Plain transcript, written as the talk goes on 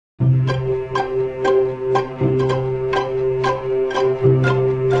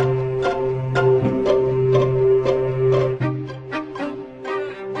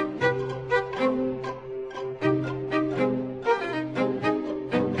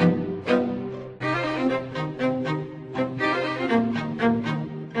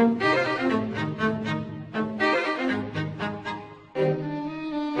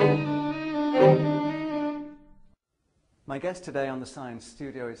guest today on the Science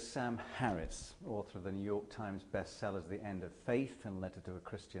Studio is Sam Harris, author of the New York Times bestsellers The End of Faith and Letter to a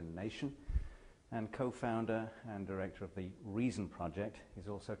Christian Nation, and co-founder and director of the Reason Project. He's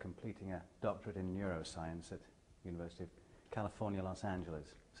also completing a doctorate in neuroscience at University of California, Los Angeles.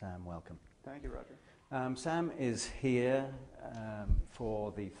 Sam, welcome. Thank you, Roger. Sam is here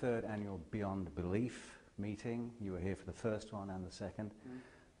for the third annual Beyond Belief meeting. You were here for the first one and the second.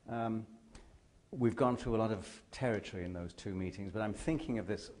 We've gone through a lot of territory in those two meetings, but I'm thinking of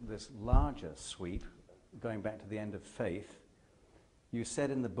this larger sweep, going back to the End of Faith. You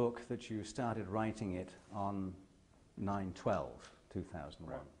said in the book that you started writing it on 9/12/2001,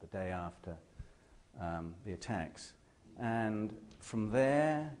 right, the day after the attacks. And from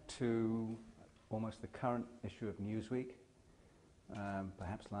there to almost the current issue of Newsweek,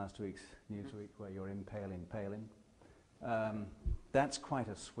 perhaps last week's Newsweek, where you're impaling Palin. That's quite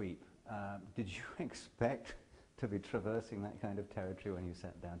a sweep. Did you expect to be traversing that kind of territory when you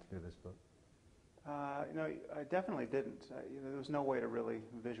sat down to do this book? No, I definitely didn't. There was no way to really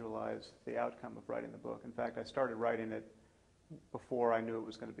visualize the outcome of writing the book. In fact, I started writing it before I knew it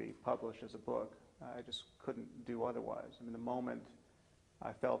was going to be published as a book. I just couldn't do otherwise. I mean, the moment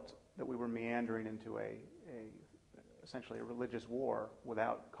I felt that we were meandering into essentially a religious war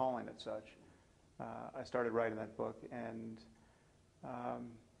without calling it such, I started writing that book, and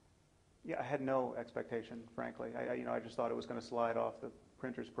yeah, I had no expectation, frankly. I just thought it was going to slide off the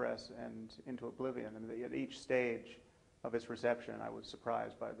printer's press and into oblivion. And at each stage of its reception, I was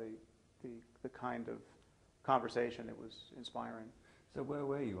surprised by the kind of conversation it was inspiring. So where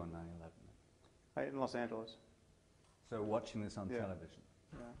were you on 9/11? In Los Angeles. So watching this on Yeah. television.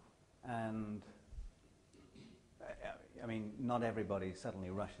 Yeah. And I mean, not everybody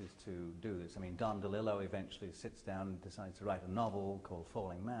suddenly rushes to do this. I mean, Don DeLillo eventually sits down and decides to write a novel called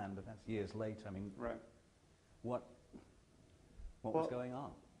Falling Man, but that's years later. I mean, Right. what was going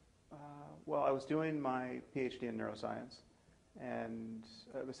on? Well, I was doing my Ph.D. in neuroscience, and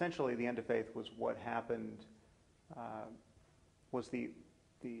essentially the End of Faith was what happened, was the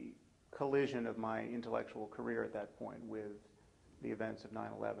collision of my intellectual career at that point with the events of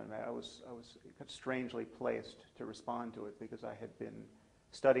 9/11. I was strangely placed to respond to it because I had been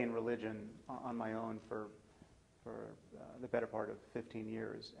studying religion on my own for the better part of 15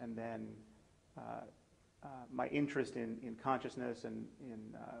 years, and then my interest in consciousness and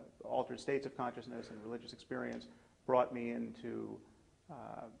in altered states of consciousness and religious experience brought me into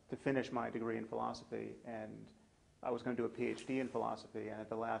to finish my degree in philosophy, and I was going to do a Ph.D. in philosophy, and at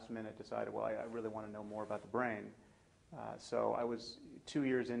the last minute decided, well, I really want to know more about the brain. So I was 2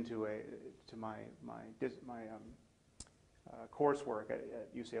 years into my coursework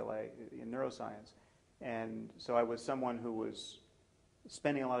at UCLA in neuroscience, and so I was someone who was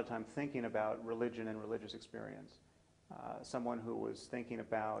spending a lot of time thinking about religion and religious experience, someone who was thinking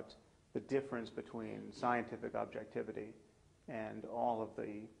about the difference between scientific objectivity and all of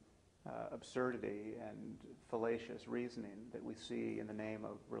the absurdity and fallacious reasoning that we see in the name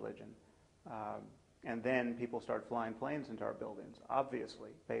of religion. And then people start flying planes into our buildings,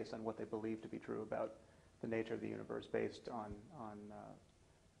 obviously based on what they believe to be true about the nature of the universe, based on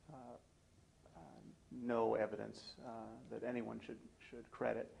no evidence that anyone should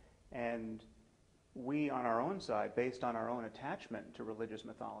credit. And we, on our own side, based on our own attachment to religious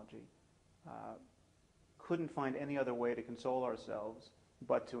mythology, couldn't find any other way to console ourselves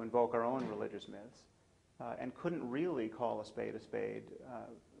but to invoke our own religious myths, and couldn't really call a spade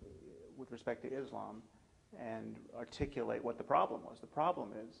with respect to Islam and articulate what the problem was. The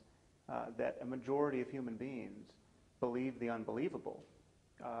problem is that a majority of human beings believe the unbelievable,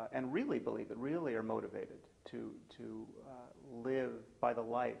 and really believe it, really are motivated to live by the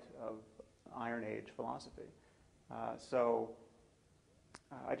light of Iron Age philosophy. So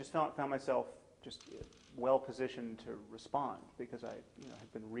I just found myself just well positioned to respond because I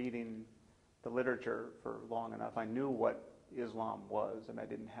had been reading the literature for long enough. I knew what Islam was, and I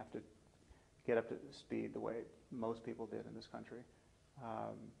didn't have to get up to speed the way most people did in this country.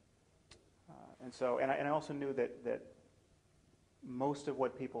 And I also knew that most of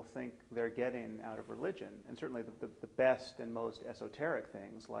what people think they're getting out of religion, and certainly the best and most esoteric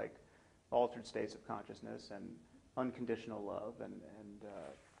things like altered states of consciousness and unconditional love and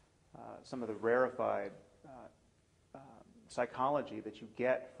some of the rarefied psychology that you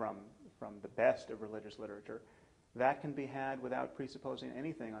get from the best of religious literature, that can be had without presupposing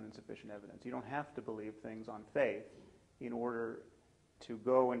anything on insufficient evidence. You don't have to believe things on faith in order to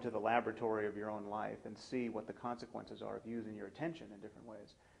go into the laboratory of your own life and see what the consequences are of using your attention in different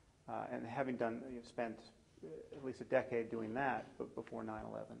ways. And having spent at least a decade doing that before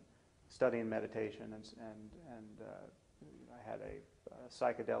 9/11, studying meditation and I had a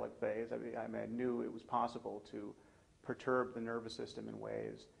psychedelic phase. I knew it was possible to perturb the nervous system in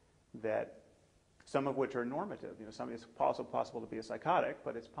ways that, some of which are normative. It's also possible to be a psychotic,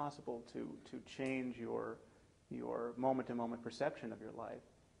 but it's possible to change your moment-to-moment perception of your life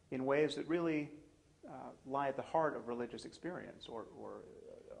in ways that really lie at the heart of religious experience, or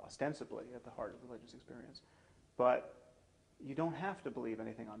ostensibly at the heart of religious experience. But you don't have to believe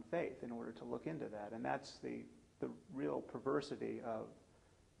anything on faith in order to look into that, and that's the real perversity of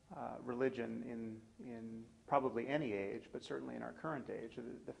religion in probably any age, but certainly in our current age,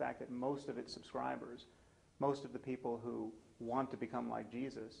 the fact that most of its subscribers, most of the people who want to become like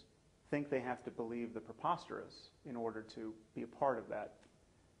Jesus, think they have to believe the preposterous in order to be a part of that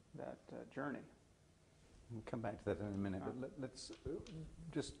journey. We'll come back to that in a minute, but let's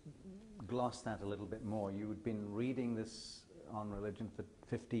just gloss that a little bit more. You had been reading this on religion for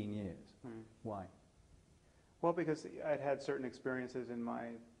 15 years. Mm. Why? Well, because I'd had certain experiences in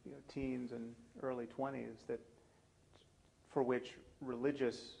my teens and early 20s for which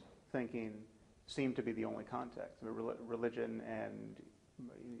religious thinking seemed to be the only context. Religion and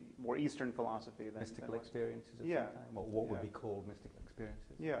more Eastern philosophy than mystical experiences of some kind? What would be called mystical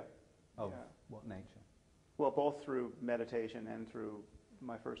experiences? Yeah. Of what nature? Well, both through meditation and through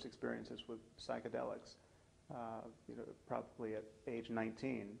my first experiences with psychedelics. Probably at age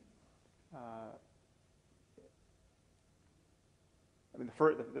 19.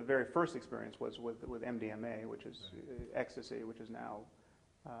 The very first experience was with MDMA, which is ecstasy, which is now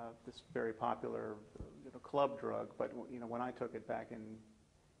this very popular club drug. But when I took it back in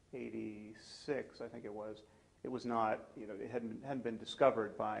 '86, I think it was not. It hadn't been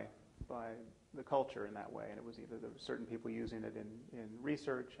discovered by the culture in that way, and it was either there were certain people using it in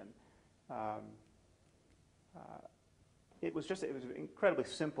research, and it was an incredibly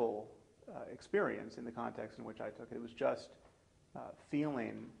simple experience in the context in which I took it. It was just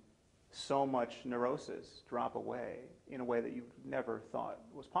feeling so much neurosis drop away in a way that you never thought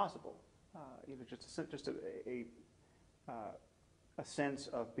was possible. Just a sense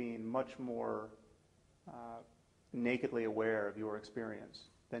of being much more nakedly aware of your experience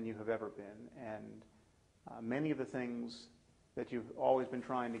than you have ever been, and many of the things that you've always been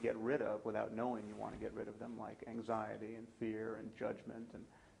trying to get rid of without knowing you want to get rid of them, like anxiety and fear and judgment and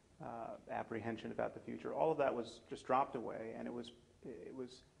apprehension about the future. All of that was just dropped away, and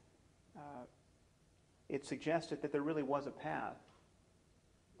it suggested that there really was a path,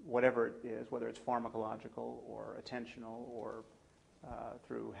 whatever it is, whether it's pharmacological or attentional or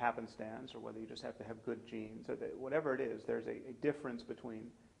through happenstance, or whether you just have to have good genes. Whatever it is, there's a difference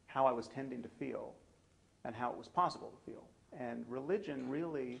between how I was tending to feel and how it was possible to feel. And religion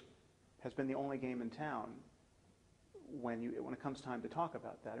really has been the only game in town when it comes time to talk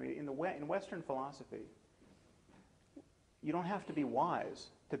about that. I mean, in Western philosophy, you don't have to be wise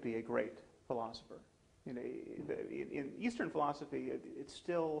to be a great philosopher. In Eastern philosophy,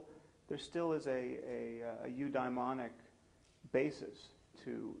 there still is a eudaimonic basis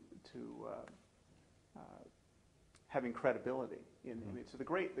to having credibility. So the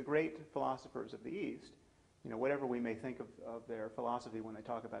great philosophers of the East, whatever we may think of their philosophy when they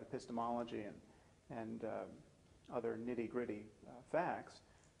talk about epistemology and other nitty-gritty facts,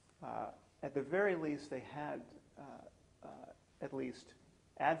 at the very least they had at least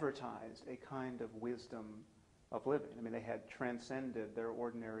advertised a kind of wisdom of living. I mean, they had transcended their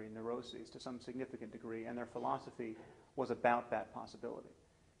ordinary neuroses to some significant degree, and their philosophy was about that possibility.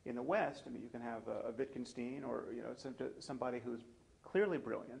 In the West, I mean, you can have a Wittgenstein or somebody who's clearly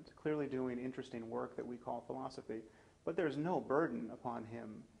brilliant, clearly doing interesting work that we call philosophy, but there's no burden upon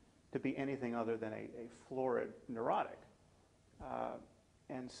him to be anything other than a florid neurotic.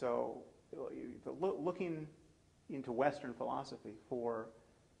 And so looking into Western philosophy for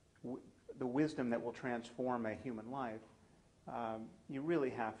the wisdom that will transform a human life, you really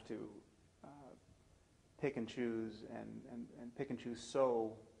have to pick and choose and pick and choose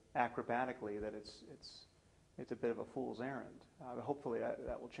so acrobatically that it's a bit of a fool's errand. Hopefully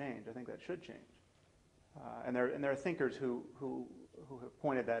that will change. I think that should change. And there are thinkers who have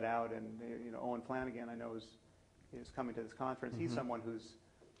pointed that out, and Owen Flanagan, I know, is coming to this conference. Mm-hmm. He's someone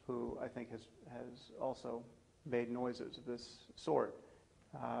who I think has also made noises of this sort.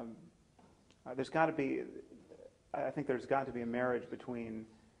 There's got to be a marriage between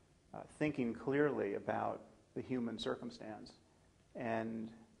thinking clearly about the human circumstance and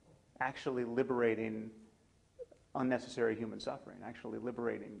actually liberating unnecessary human suffering, actually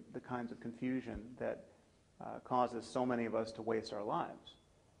liberating the kinds of confusion that causes so many of us to waste our lives.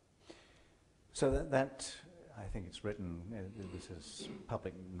 So that I think it's written, this is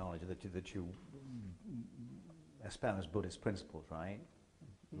public knowledge, that you espouse Buddhist principles, right?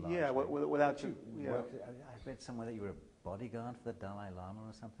 Yeah, Largely. without You yeah. worked, I read somewhere that you were a bodyguard for the Dalai Lama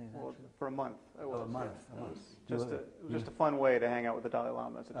or something. Is that Well, true? for a month. It was, a month. yeah. A It month. was just a fun way to hang out with the Dalai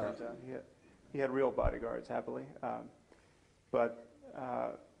Lama, as it turns out. He had real bodyguards, happily. But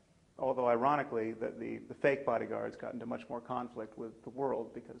although ironically, the fake bodyguards got into much more conflict with the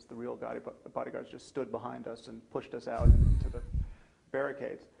world because the real bodyguards just stood behind us and pushed us out into the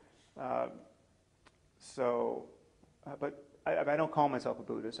barricades. But I don't call myself a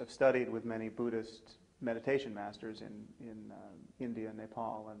Buddhist. I've studied with many Buddhist meditation masters in India,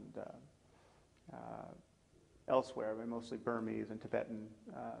 Nepal, and elsewhere, but mostly Burmese and Tibetan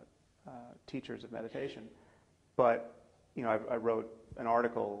teachers of meditation. But I wrote an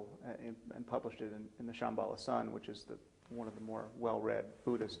article and published it in the Shambhala Sun, which is one of the more well-read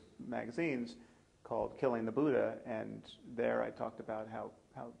Buddhist magazines, called "Killing the Buddha." And there I talked about how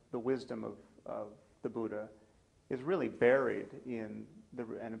the wisdom of the Buddha is really buried in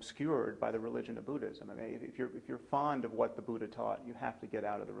and obscured by the religion of Buddhism. I mean, if you're fond of what the Buddha taught, you have to get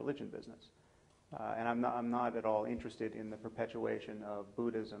out of the religion business. And I'm not at all interested in the perpetuation of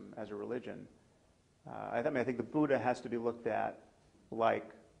Buddhism as a religion. I think the Buddha has to be looked at like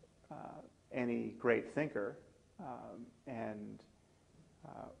any great thinker, and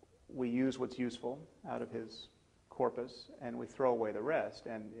we use what's useful out of his corpus, and we throw away the rest.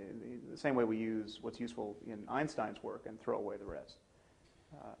 And in the same way we use what's useful in Einstein's work and throw away the rest.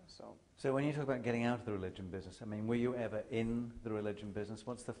 So when you talk about getting out of the religion business, I mean, were you ever in the religion business?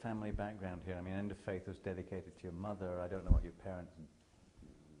 What's the family background here? I mean, End of Faith was dedicated to your mother. I don't know what your parents...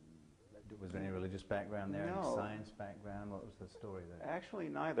 Was there any religious background there? No. Any science background? What was the story there? Actually,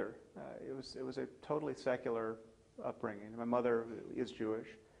 neither. It was a totally secular upbringing. My mother is Jewish,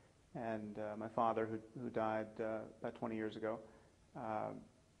 and my father, who died about 20 years ago,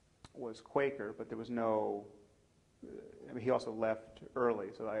 was Quaker, but there was no... I mean, he also left early,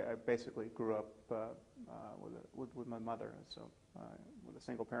 so I basically grew up with my mother, so with a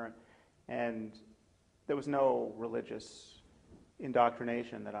single parent, and there was no religious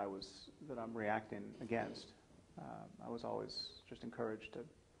indoctrination that I'm reacting against. I was always just encouraged to.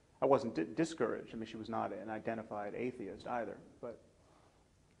 I wasn't discouraged. I mean, she was not an identified atheist either, but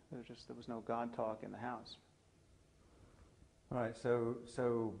there was no God talk in the house. All right. So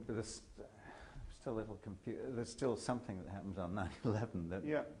there's still a little there's still something that happens on 9/11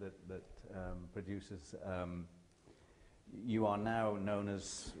 that produces. You are now known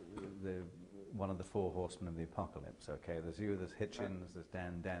as one of the four horsemen of the apocalypse. Okay, there's you, there's Hitchens, there's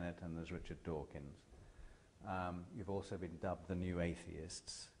Dan Dennett, and there's Richard Dawkins. You've also been dubbed the New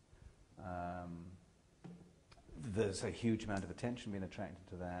Atheists. There's a huge amount of attention being attracted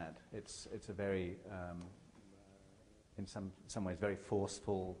to that. It's a very, in some ways, very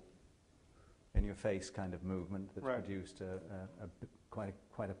forceful, in-your-face kind of movement that's produced quite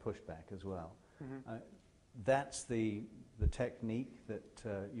a pushback as well. Mm-hmm. That's the technique that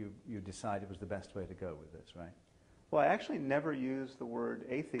you decided was the best way to go with this, right? Well, I actually never used the word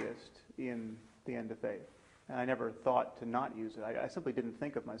atheist in the End of Faith, and I never thought to not use it. I simply didn't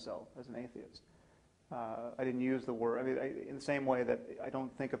think of myself as an atheist. I didn't use the word. I mean, in the same way that I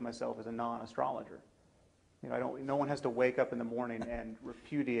don't think of myself as a non-astrologer. No one has to wake up in the morning and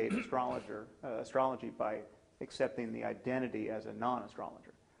repudiate astrology by accepting the identity as a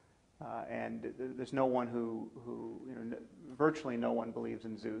non-astrologer. And there's no one virtually no one believes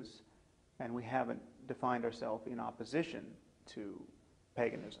in Zeus, and we haven't defined ourselves in opposition to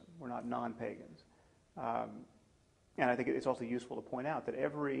paganism. We're not non-pagans. And I think it's also useful to point out that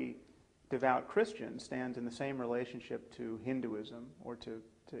every devout Christian stands in the same relationship to Hinduism or to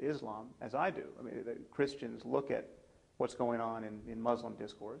Islam as I do. I mean, the Christians look at what's going on in Muslim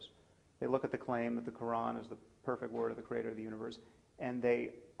discourse. They look at the claim that the Quran is the perfect word of the creator of the universe, and they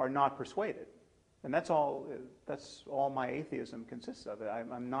are not persuaded. And that's all my atheism consists of.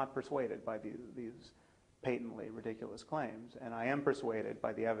 I'm not persuaded by these patently ridiculous claims, and I am persuaded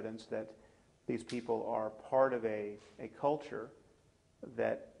by the evidence that these people are part of a culture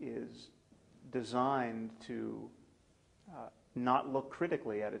that is designed to not look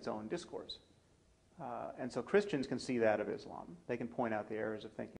critically at its own discourse. And so Christians can see that of Islam. They can point out the errors of thinking